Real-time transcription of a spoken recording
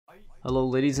Hello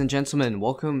ladies and gentlemen,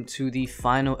 welcome to the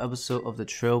final episode of the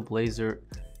Trailblazer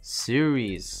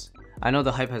series. I know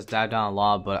the hype has died down a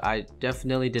lot, but I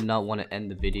definitely did not want to end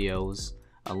the videos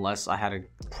unless I had a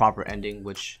proper ending,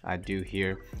 which I do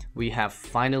here. We have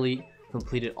finally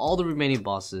completed all the remaining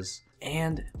bosses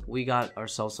and we got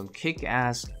ourselves some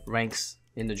kick-ass ranks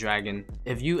in the dragon.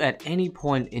 If you at any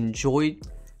point enjoyed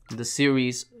the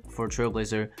series for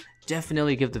Trailblazer,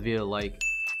 definitely give the video a like.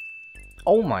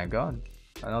 Oh my god.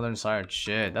 Another inspired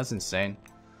shit, that's insane.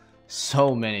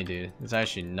 So many, dude. It's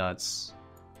actually nuts.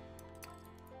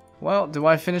 Well, do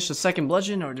I finish the second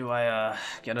bludgeon or do I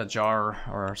get a jar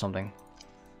or something?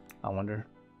 I wonder.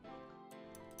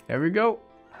 Here we go.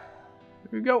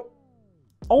 Here we go.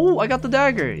 Oh, I got the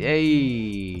dagger.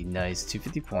 Yay. Nice.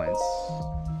 250 points.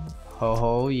 Ho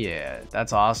ho, yeah.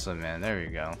 That's awesome, man. There we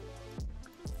go.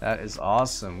 That is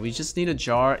awesome. We just need a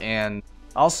jar and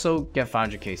also get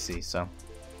 500 KC, so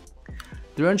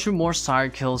 300 more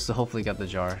side kills to hopefully get the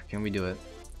jar. Can we do it?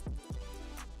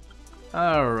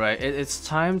 Alright, it's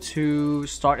time to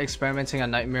start experimenting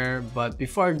on Nightmare, but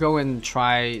before I go and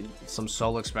try some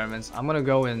solo experiments, I'm gonna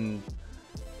go and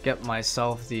get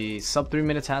myself the sub 3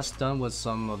 minute task done with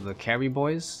some of the carry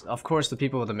boys. Of course, the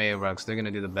people with the melee rugs, they're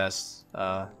gonna do the best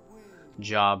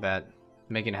job at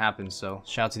making it happen, so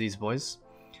shout out to these boys.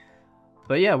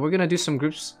 But yeah, we're gonna do some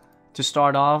groups to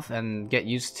start off and get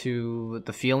used to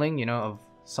the feeling, you know, of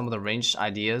some of the ranged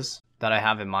ideas that I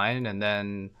have in mind, and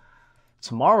then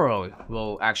tomorrow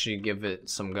we'll actually give it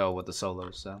some go with the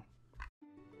solos. So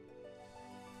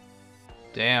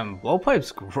damn,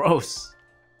 blowpipe's gross.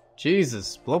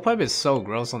 Jesus, blowpipe is so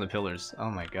gross on the pillars. Oh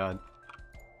my god.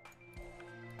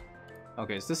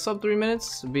 Okay, is this sub 3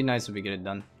 minutes? It'd be nice if we get it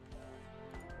done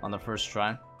on the first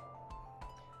try.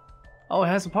 Oh, it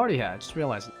has a party hat. I just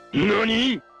realized it.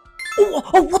 NANI?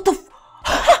 Oh, what the what?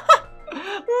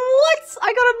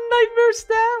 I got a nightmare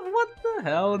staff? What the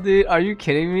hell, dude? Are you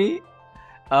kidding me?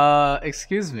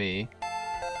 Excuse me.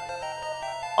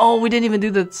 Oh, we didn't even do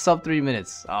the sub 3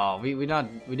 minutes. Oh, we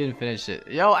didn't finish it.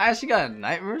 Yo, I actually got a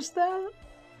nightmare staff?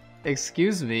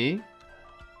 Excuse me.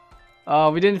 Oh,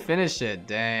 we didn't finish it.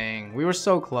 Dang. We were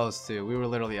so close too. We were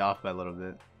literally off by a little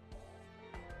bit.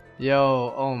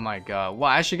 Yo, oh my god. Wow,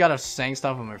 I actually got a Sang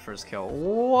stuff on my first kill.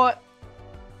 What?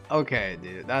 Okay,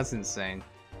 dude, that's insane.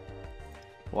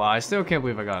 Wow, I still can't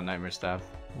believe I got a nightmare staff.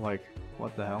 Like,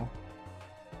 what the hell?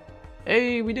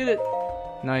 Hey, we did it!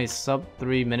 Nice, sub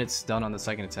 3 minutes done on the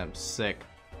second attempt. Sick.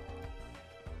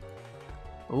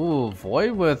 Ooh,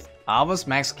 Void with Alva's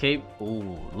Max Cape.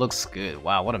 Ooh, looks good.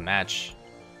 Wow, what a match.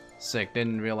 Sick,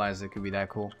 didn't realize it could be that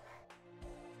cool.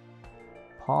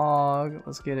 Pog,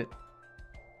 let's get it.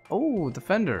 Oh,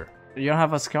 Defender. You don't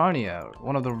have Ascarnia,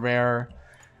 one of the rare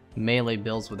melee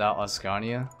builds without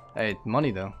Ascarnia. Hey,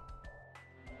 money though.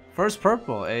 First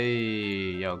purple.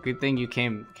 Hey, yo, good thing you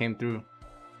came through.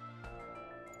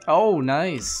 Oh,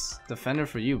 nice. Defender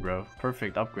for you, bro.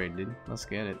 Perfect upgrade, dude. Let's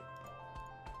get it.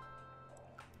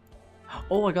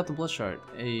 Oh, I got the blood shard.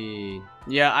 Hey,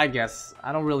 yeah, I guess.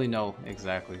 I don't really know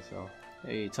exactly, so.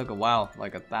 Hey, it took a while.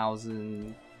 Like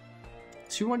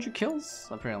 1,200 kills,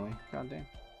 apparently. Goddamn.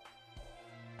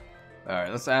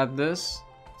 Alright, let's add this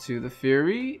to the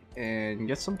Fury and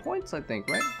get some points, I think,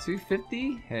 right?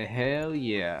 250? Hell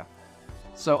yeah.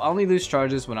 So I only lose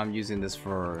charges when I'm using this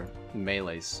for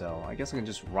melee, so I guess I can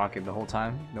just rock it the whole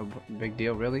time. No big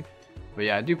deal, really. But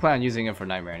yeah, I do plan on using it for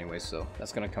Nightmare anyway, so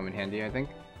that's gonna come in handy, I think.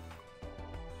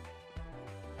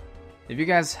 If you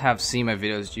guys have seen my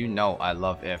videos, you know I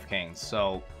love AFKing.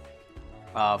 So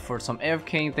for some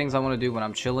AFKing things I want to do when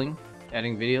I'm chilling,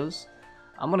 editing videos,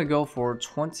 I'm gonna go for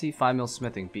 25 mil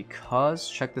smithing because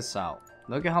check this out.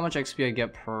 Look at how much XP I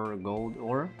get per gold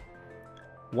ore.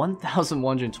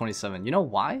 1,127. You know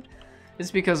why?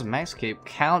 It's because Max Cape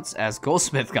counts as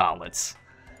goldsmith gauntlets.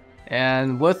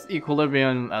 And with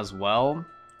Equilibrium as well,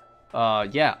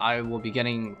 yeah, I will be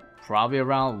getting probably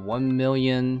around 1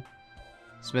 million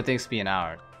smithing XP an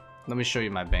hour. Let me show you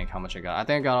my bank, how much I got. I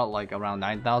think I got like around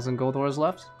 9,000 gold ores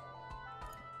left.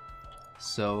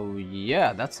 So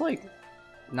yeah, that's like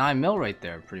 9 mil right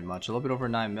there, pretty much. A little bit over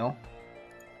 9 mil.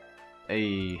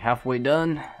 Hey, halfway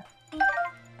done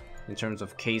in terms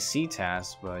of KC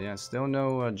tasks, but yeah, still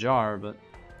no jar. But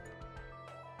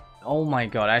oh my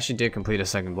god, I actually did complete a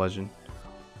second bludgeon.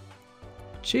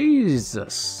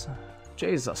 Jesus,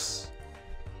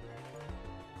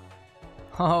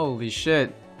 holy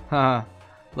shit.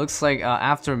 Looks like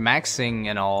after maxing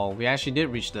and all, we actually did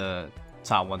reach the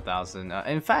top 1,000.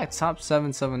 In fact, top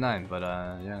 779. But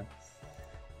yeah,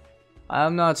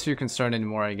 I'm not too concerned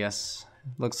anymore, I guess.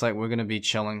 Looks like we're gonna be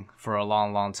chilling for a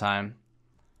long time.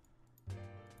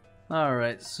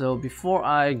 Alright, so before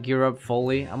I gear up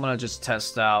fully, I'm gonna just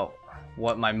test out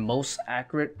what my most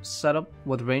accurate setup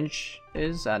with range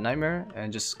is at Nightmare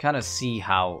and just kind of see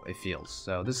how it feels.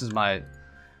 So this is my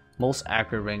most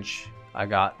accurate range. I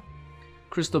got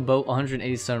Crystal Boat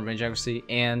 187 range accuracy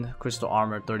and Crystal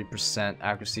Armor 30%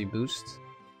 accuracy boost.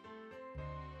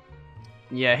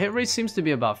 Yeah, hit rate seems to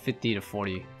be about 50 to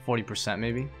 40%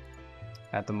 maybe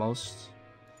at the most.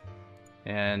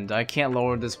 And I can't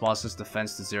lower this boss's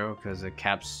defense to 0 because it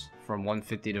caps from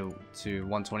 150 to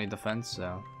 120 defense,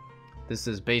 so this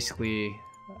is basically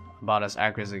about as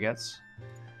accurate as it gets.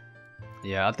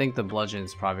 Yeah, I think the bludgeon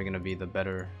is probably gonna be the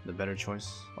better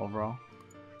choice overall.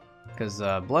 Because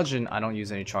bludgeon, I don't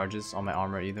use any charges on my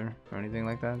armor either or anything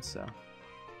like that, so.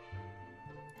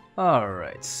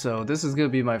 Alright, so this is gonna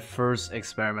be my first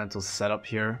experimental setup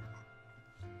here.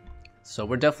 So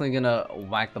we're definitely gonna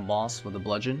whack the boss with the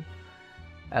bludgeon.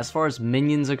 As far as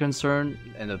minions are concerned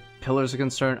and the pillars are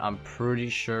concerned, I'm pretty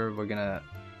sure we're gonna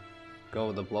go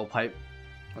with the blowpipe,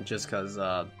 just because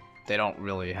they don't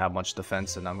really have much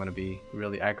defense and I'm gonna be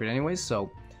really accurate anyways. So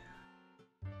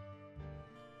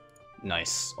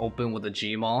nice, open with a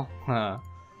G-Maul.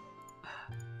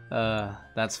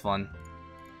 That's fun.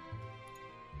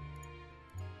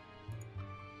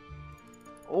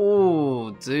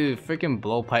 Oh, dude, freaking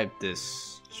blowpipe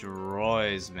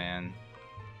destroys, man.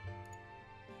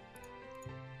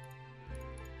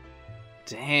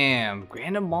 Damn,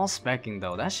 random ball specking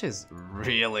though, that shit's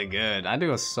really good. I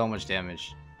do so much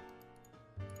damage.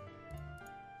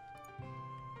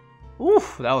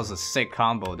 Oof, that was a sick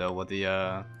combo though with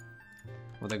the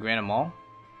Grand Maul.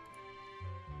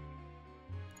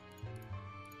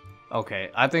 Okay,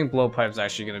 I think blowpipe's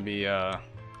actually gonna be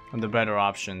the better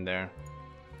option there.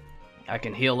 I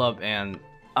can heal up and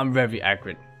I'm very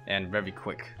accurate and very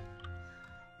quick.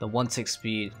 The 1-tick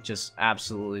speed just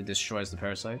absolutely destroys the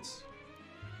parasites.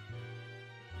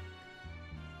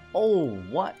 Oh,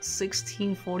 what?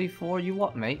 1644? You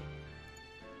what, mate?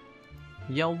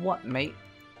 Yo, what, mate?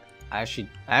 I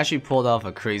actually pulled off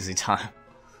a crazy time.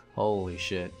 Holy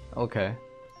shit. Okay.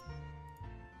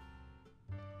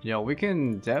 Yo, we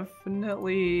can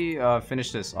definitely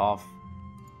finish this off.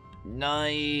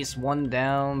 Nice, one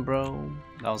down, bro.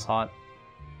 That was hot.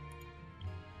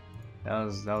 That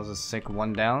was a sick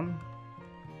one down.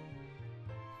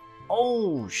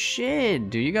 Oh shit,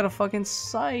 dude, you got a fucking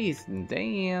scythe.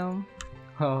 Damn.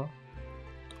 Huh.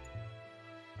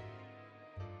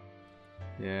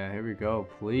 Yeah, here we go.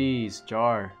 Please,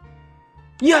 jar.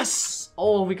 Yes!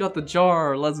 Oh, we got the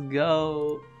jar. Let's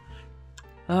go.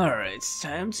 Alright, it's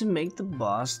time to make the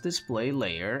boss display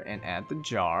layer and add the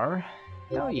jar.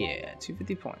 Hell yeah,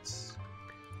 250 points.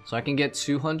 So I can get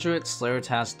 200 Slayer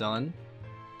tasks done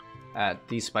at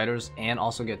these spiders and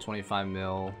also get 25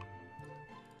 mil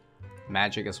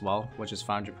magic as well, which is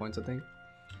 500 points I think.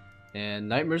 And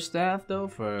Nightmare Staff though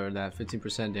for that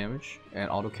 15% damage and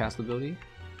auto cast ability.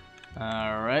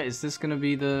 Alright, is this gonna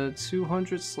be the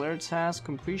 200 Slayer task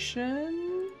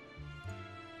completion?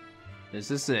 Is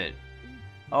this it?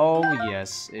 Oh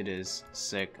yes, it is.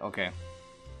 Sick. Okay.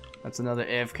 That's another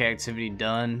AFK activity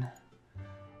done.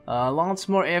 Lots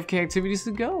more AFK activities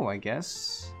to go, I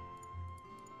guess.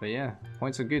 But yeah,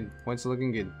 points are good. Points are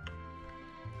looking good.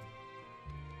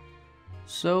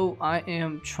 So I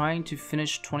am trying to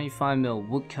finish 25 mil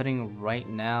woodcutting right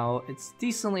now. It's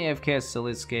decently AFK at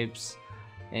Silly Escapes,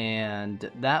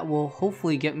 and that will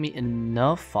hopefully get me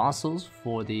enough fossils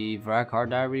for the Varakar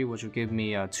Diary, which will give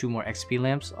me 2 more XP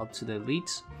lamps up to the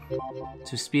elite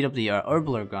to speed up the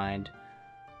Herbler grind.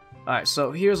 Alright,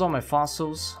 so here's all my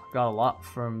fossils. Got a lot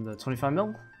from the 25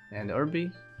 mil and the Herby.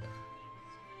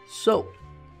 So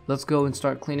let's go and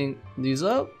start cleaning these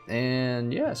up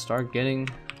and yeah, start getting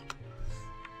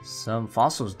some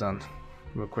fossils done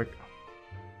real quick.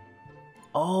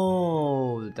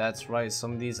 Oh, that's right,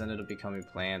 some of these ended up becoming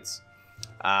plants.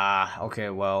 Okay,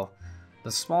 well,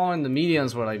 the small and the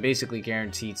mediums were like basically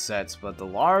guaranteed sets, but the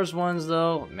large ones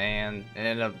though, man, it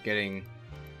ended up getting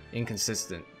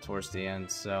inconsistent towards the end,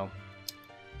 so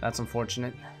that's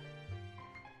unfortunate.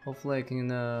 Hopefully I can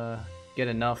get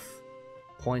enough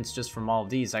points just from all of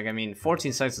these. Like, I mean,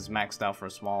 14 sites is maxed out for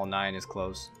a small, 9 is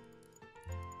close.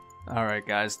 Alright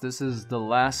guys, this is the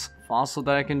last fossil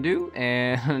that I can do,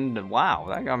 and wow,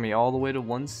 that got me all the way to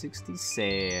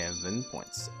 167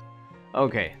 points.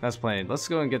 Okay, that's plenty. Let's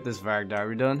go and get this Varag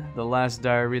Diary done. The last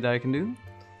diary that I can do.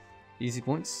 Easy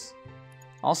points.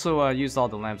 Also, used all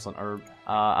the lamps on herb.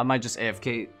 I might just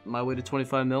AFK my way to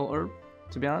 25 mil herb,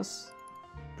 to be honest.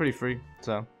 Pretty free,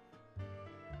 so.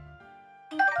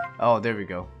 Oh, there we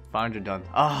go. 500 done.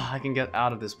 Ah, I can get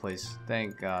out of this place.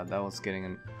 Thank God. That was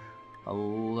getting a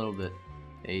little bit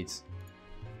AIDS.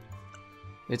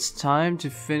 It's time to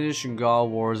finish God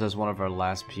Wars as one of our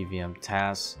last PVM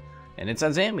tasks, and it's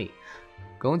at Zame.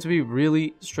 Going to be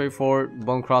really straightforward.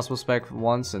 Bone crossbow spec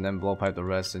once and then blowpipe the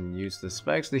rest and use the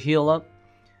specs to heal up.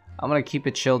 I'm gonna keep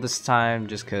it chill this time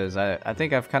just because I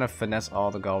think I've kind of finessed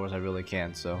all the God Wars I really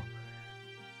can, so.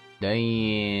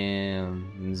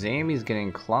 Damn, Zame's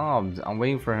getting clobbed. I'm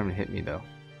waiting for him to hit me though.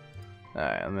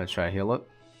 Alright, I'm gonna try to heal up.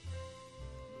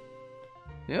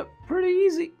 Yep, pretty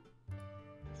easy.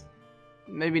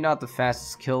 Maybe not the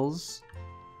fastest kills,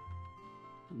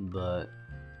 but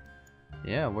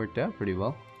yeah, it worked out pretty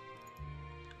well.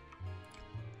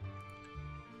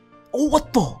 Oh,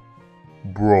 what the?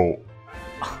 Bro.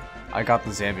 I got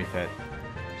the Zame Fed.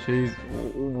 Jeez,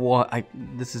 what?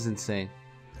 This is insane.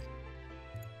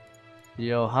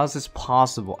 Yo, how's this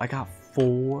possible? I got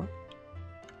 4.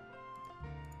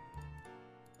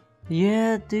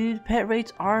 Yeah, dude, pet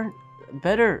rates aren't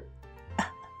better.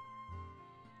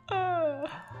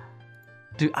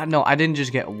 Dude, I didn't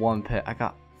just get 1 pet. I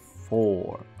got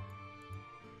 4.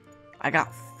 I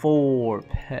got 4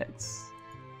 pets.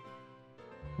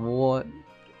 What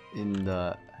in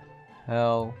the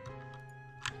hell?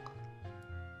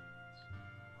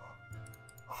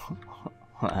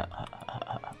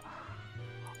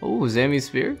 Oh, Zame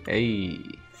Spear. Hey,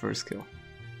 first kill.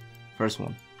 First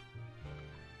one.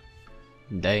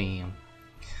 Damn.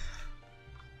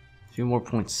 A few more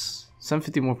points.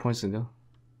 750 more points to go.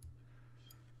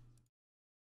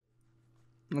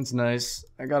 That's nice.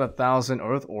 I got 1,000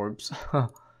 Earth Orbs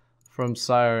from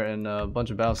Sire and a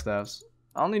bunch of Battle Staffs.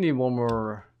 I only need 1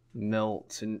 more mil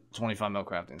to 25 mil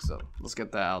crafting, so let's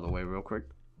get that out of the way real quick.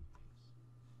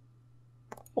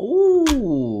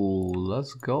 Oh,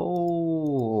 let's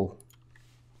go.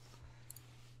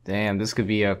 Damn, this could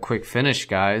be a quick finish,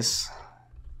 guys.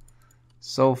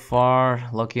 So far,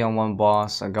 lucky on 1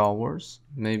 boss at God Wars.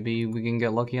 Maybe we can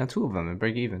get lucky on 2 of them and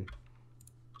break even.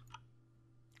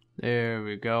 There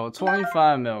we go.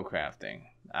 25 mil crafting.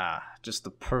 Ah, just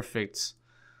the perfect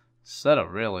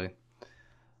setup, really.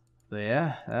 But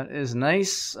yeah, that is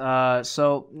nice.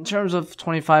 So in terms of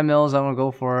 25 mils, I'm gonna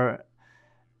go for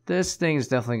this thing is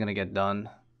definitely gonna get done.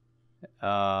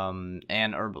 And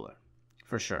Herbaler,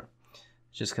 for sure.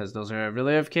 Just because those are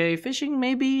really AFK. Fishing,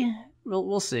 maybe.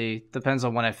 We'll see. Depends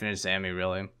on when I finish Zame,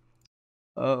 really.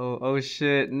 Oh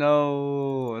shit,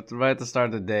 no. It's right at the start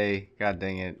of the day. God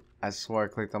dang it. I swear I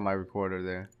clicked on my recorder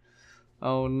there.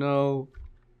 Oh no.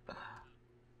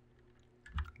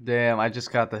 Damn, I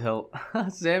just got the hilt.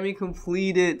 Zame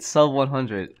completed sub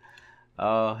 100.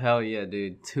 Oh, hell yeah,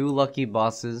 dude. 2 lucky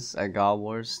bosses at God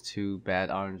Wars, 2 bad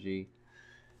RNG.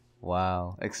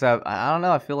 Wow. Except, I don't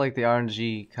know, I feel like the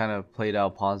RNG kind of played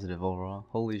out positive overall.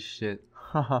 Holy shit.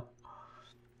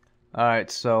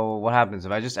 Alright, so what happens?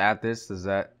 If I just add this, does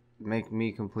that make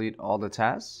me complete all the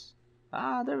tasks?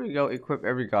 Ah, there we go. Equip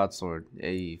every God Sword.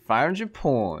 Hey, 500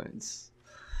 points.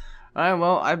 Alright,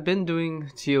 well, I've been doing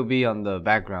TOB on the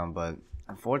background, but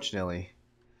unfortunately,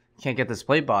 can't get this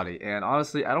plate body. And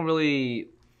honestly, I don't really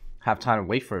have time to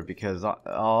wait for it because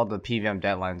all the PVM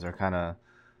deadlines are kind of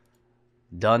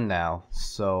done now.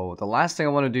 So the last thing I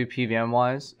want to do PVM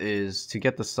wise is to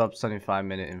get the sub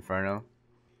 75-minute Inferno.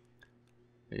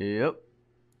 Yep.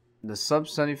 The sub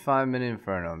 75-minute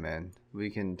Inferno, man. We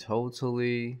can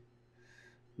totally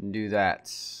do that.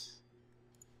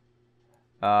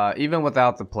 Even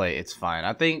without the plate, it's fine.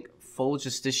 I think full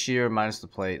just this year minus the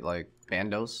plate, like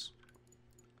Bandos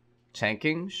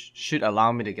tanking should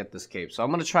allow me to get this cape. So I'm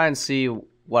gonna try and see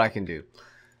what I can do,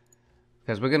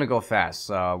 because we're gonna go fast.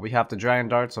 We have the Dragon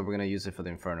Dart, so we're gonna use it for the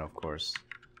Inferno, of course.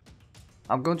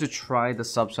 I'm going to try the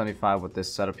sub 75 with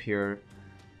this setup here.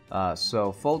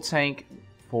 So full tank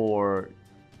for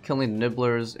killing the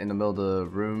nibblers in the middle of the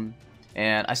room.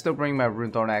 And I still bring my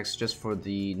Rune Thorn Axe just for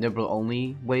the nibbler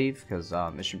only wave, because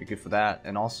it should be good for that.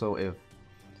 And also if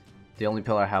the only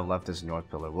pillar I have left is North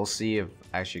Pillar. We'll see if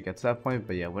I actually get to that point.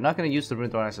 But yeah, we're not going to use the Rune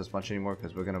Thorn Axe as much anymore,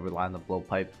 because we're going to rely on the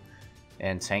blowpipe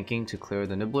and tanking to clear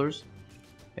the nibblers.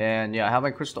 And yeah, I have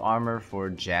my crystal armor for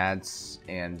Jads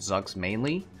and Zucks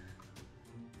mainly.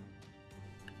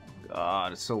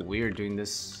 God, it's so weird doing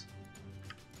this.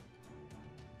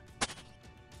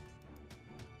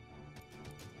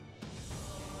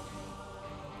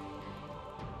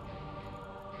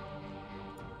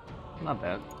 Not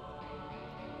bad.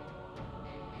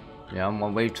 Yeah, I'm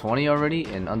on wave 20 already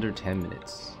in under 10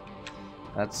 minutes.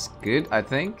 That's good, I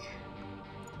think.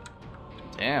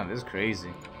 Damn, this is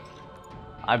crazy.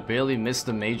 I barely missed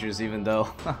the majors even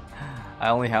though I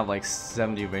only have like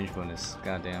 70 range bonus.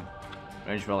 Goddamn.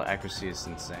 Range roll accuracy is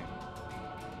insane.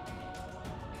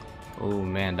 Oh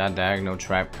man, that diagonal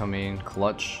trap coming in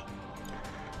clutch.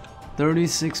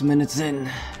 36 minutes in,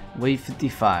 wave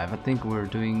 55. I think we're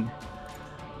doing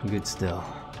good still.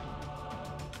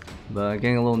 But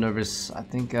getting a little nervous. I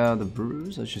think the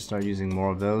brews, I should start using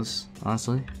more of those,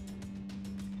 honestly.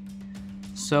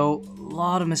 So, a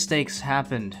lot of mistakes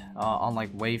happened on like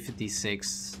wave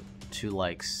 56 to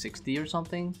like 60 or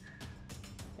something.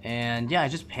 And yeah, I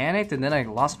just panicked and then I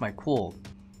lost my cool.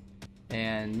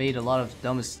 And made a lot of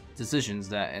dumb decisions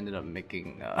that ended up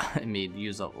making me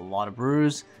use up a lot of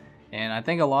brews. And I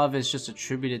think a lot of it's just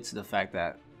attributed to the fact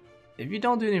that if you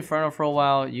don't do the Inferno for a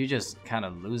while, you just kind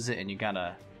of lose it and you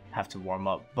gotta have to warm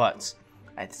up. But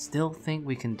I still think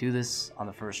we can do this on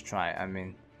the first try. I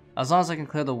mean, as long as I can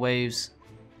clear the waves,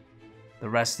 the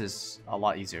rest is a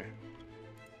lot easier.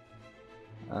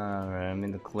 Alright, I'm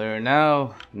in the clear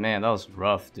now. Man, that was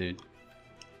rough, dude.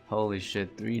 Holy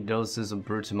shit, 3 doses of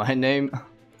brew to my name.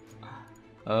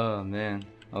 Oh man.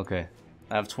 Okay.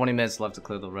 I have 20 minutes left to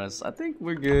clear the rest. I think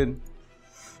we're good.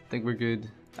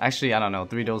 Actually, I don't know.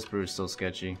 3 dose brew is still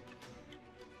sketchy.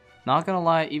 Not gonna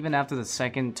lie, even after the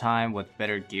second time with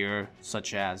better gear,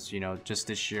 such as, you know, just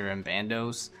this year and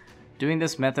bandos, doing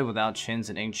this method without chins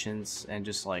and ancients and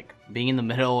just like being in the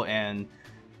middle and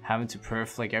having to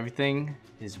perf like everything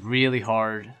is really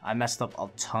hard. I messed up a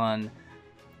ton.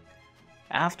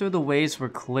 After the waves were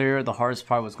clear, the hardest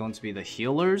part was going to be the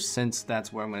healers, since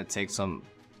that's where I'm going to take some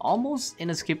almost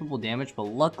inescapable damage, but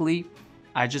luckily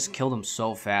I just killed them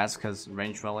so fast because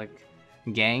range relic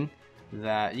gang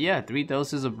that yeah, 3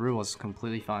 doses of brew was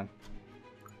completely fine.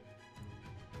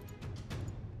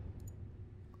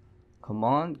 Come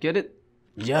on, get it.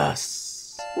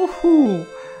 Yes! Woohoo!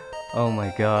 Oh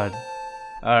my god.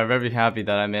 I'm very happy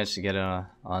that I managed to get it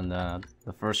on the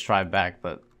first try back,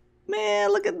 but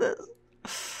man, look at this.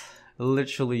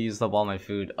 Literally used up all my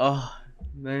food. Oh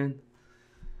man,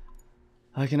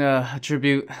 I can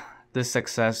attribute this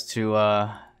success to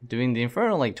doing the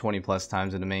Inferno like 20 plus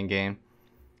times in the main game.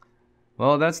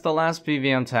 Well, that's the last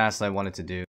PVM task I wanted to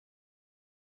do.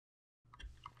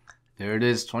 There it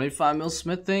is, 25 mil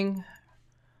smithing.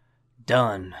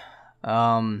 Done.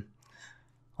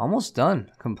 Almost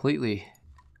done completely.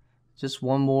 Just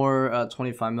one more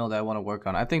 25 mil that I want to work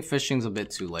on. I think fishing's a bit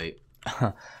too late.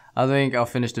 I think I'll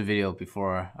finish the video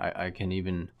before I can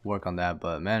even work on that,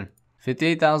 but man,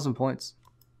 58,000 points.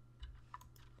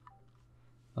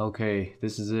 Okay,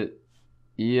 this is it.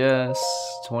 Yes,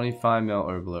 25 mil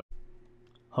herbler.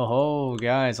 Ho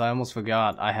guys, I almost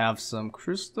forgot. I have some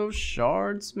crystal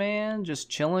shards, man, just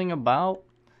chilling about.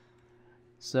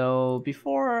 So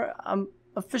before I'm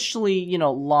officially, you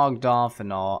know, logged off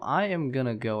and all, I am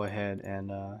gonna go ahead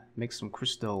and make some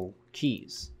crystal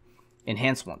keys.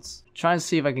 Enhanced ones. Try and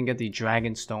see if I can get the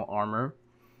Dragonstone armor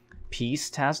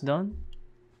piece task done.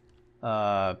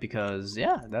 Because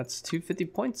yeah, that's 250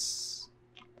 points.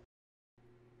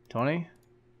 Tony?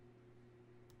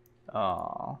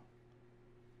 Aww.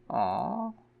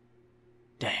 Aww.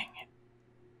 Dang it.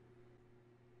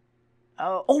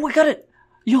 Oh, I got it!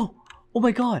 Yo! Oh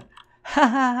my god!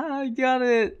 Haha, I got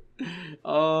it!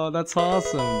 Oh, that's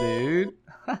awesome, dude.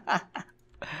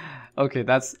 Okay,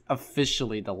 that's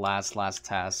officially the last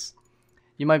task.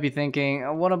 You might be thinking,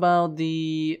 what about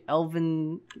the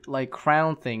elven like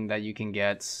crown thing that you can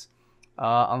get?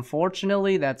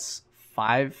 Unfortunately, that's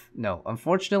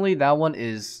unfortunately that one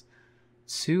is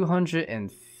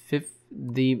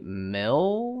 250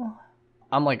 mil.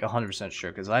 I'm like 100%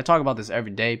 sure because I talk about this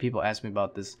every day. People ask me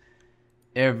about this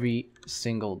every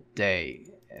single day,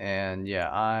 and yeah,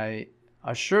 I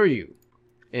assure you,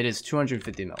 it is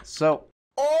 250 mil. So.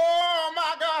 Oh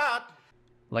my god!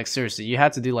 Like seriously, you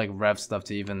had to do like rev stuff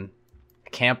to even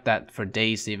camp that for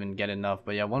days to even get enough.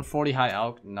 But yeah, 140 high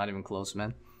alch, not even close,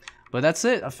 man. But that's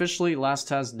it. Officially, last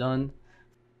task done.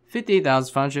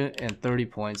 58,530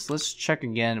 points. Let's check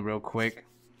again real quick.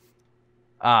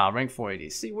 Rank 480.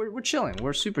 See, we're chilling.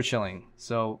 We're super chilling.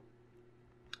 So,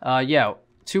 yeah,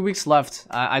 2 weeks left.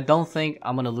 I don't think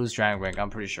I'm gonna lose Dragon rank. I'm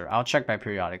pretty sure. I'll check back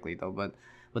periodically though. But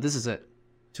this is it.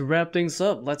 To wrap things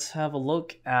up, let's have a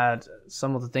look at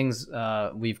some of the things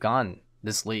we've gotten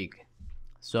this league.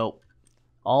 So,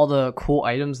 all the cool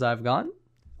items that I've gotten,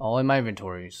 all in my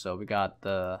inventory. So we got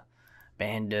the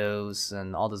bandos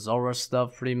and all the Zora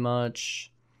stuff pretty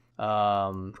much.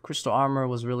 Crystal armor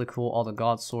was really cool. All the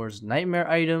god swords, nightmare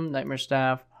item, nightmare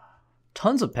staff,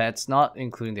 tons of pets, not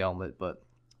including the helmet, but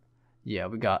yeah,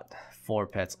 we got 4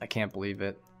 pets. I can't believe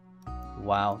it.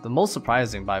 Wow, the most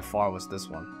surprising by far was this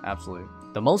one. Absolutely.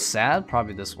 The most sad,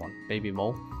 probably this one, baby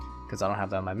mole, because I don't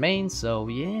have that in my main. So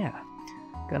yeah,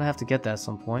 gonna have to get that at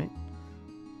some point.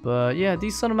 But yeah,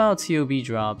 decent amount of TOB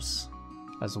drops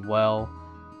as well.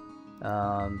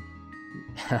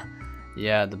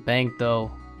 Yeah, the bank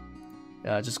though,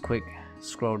 just quick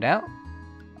scroll down.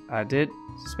 I did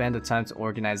spend the time to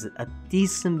organize it a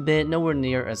decent bit, nowhere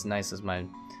near as nice as my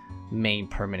main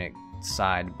permanent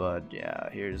side, but yeah,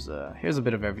 here's a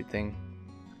bit of everything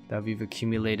that we've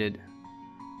accumulated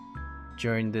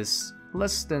during this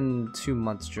less than 2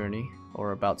 months journey,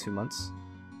 or about 2 months.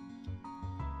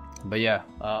 But yeah,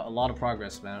 a lot of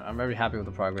progress, man. I'm very happy with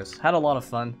the progress. Had a lot of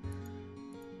fun,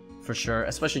 for sure,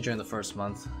 especially during the first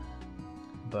month.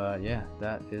 But yeah,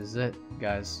 that is it,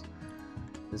 guys.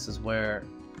 This is where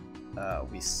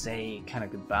we say kind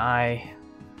of goodbye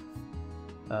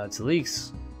to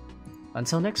leaks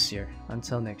until next year. I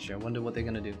wonder what they're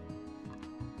gonna do.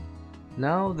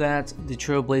 Now that the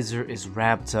Trailblazer is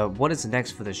wrapped up, what is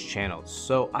next for this channel?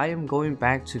 So I am going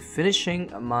back to finishing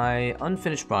my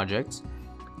unfinished project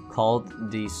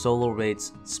called the Solo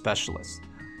Raids Specialist.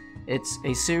 It's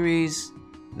a series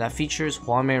that features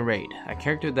Huaman Raid, a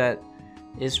character that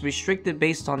is restricted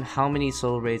based on how many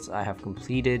solo raids I have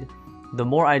completed. The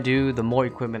more I do, the more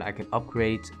equipment I can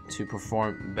upgrade to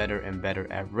perform better and better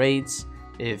at raids.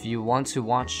 If you want to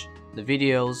watch the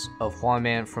videos of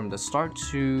Huaman from the start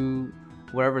to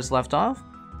wherever it's left off,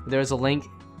 there's a link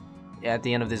at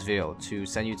the end of this video to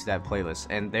send you to that playlist,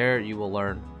 and there you will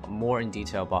learn more in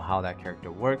detail about how that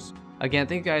character works. Again,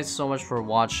 thank you guys so much for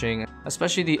watching,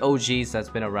 especially the OGs that's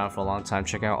been around for a long time.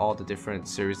 Check out all the different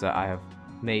series that I have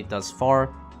made thus far,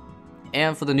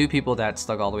 and for the new people that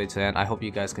stuck all the way to the end, I hope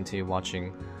you guys continue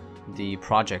watching the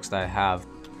projects that I have.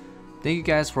 Thank you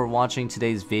guys for watching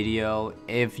today's video.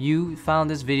 If you found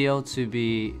this video to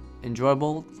be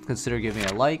enjoyable, consider giving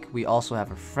it a like. We also have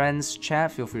a friends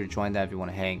chat, feel free to join that if you want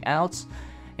to hang out,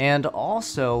 and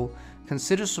also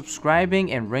consider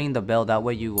subscribing and ringing the bell, that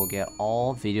way you will get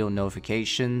all video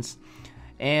notifications.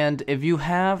 And if you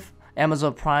have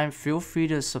Amazon Prime, feel free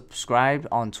to subscribe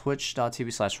on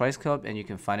twitch.tv/RiceCup, and you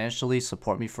can financially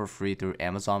support me for free through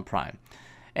Amazon Prime.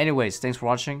 Anyways, thanks for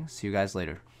watching, see you guys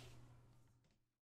later.